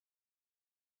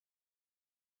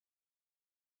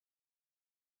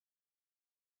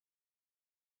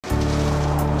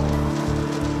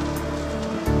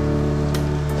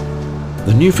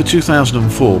New for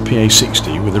 2004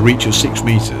 PA60 with a reach of 6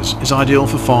 metres is ideal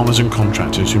for farmers and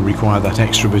contractors who require that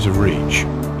extra bit of reach.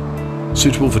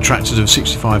 Suitable for tractors of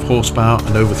 65 horsepower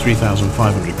and over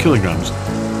 3,500 kilograms,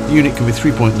 the unit can be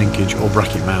 3-point linkage or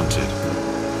bracket mounted.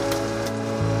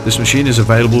 This machine is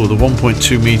available with a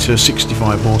 1.2 metre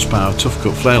 65 horsepower tough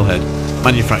cut flail head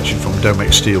manufactured from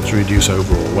Domex steel to reduce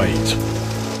overall weight.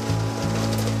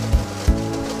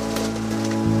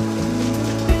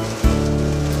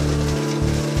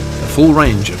 A full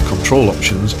range of control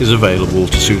options is available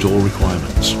to suit all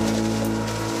requirements.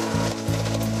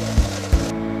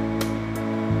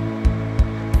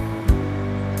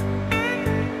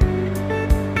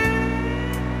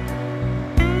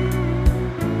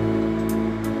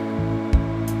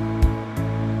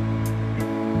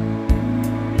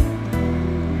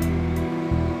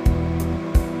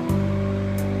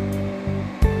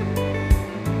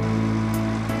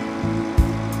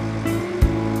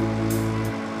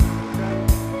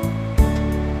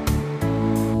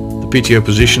 The PTO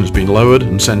position has been lowered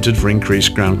and centred for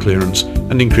increased ground clearance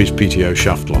and increased PTO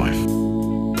shaft life.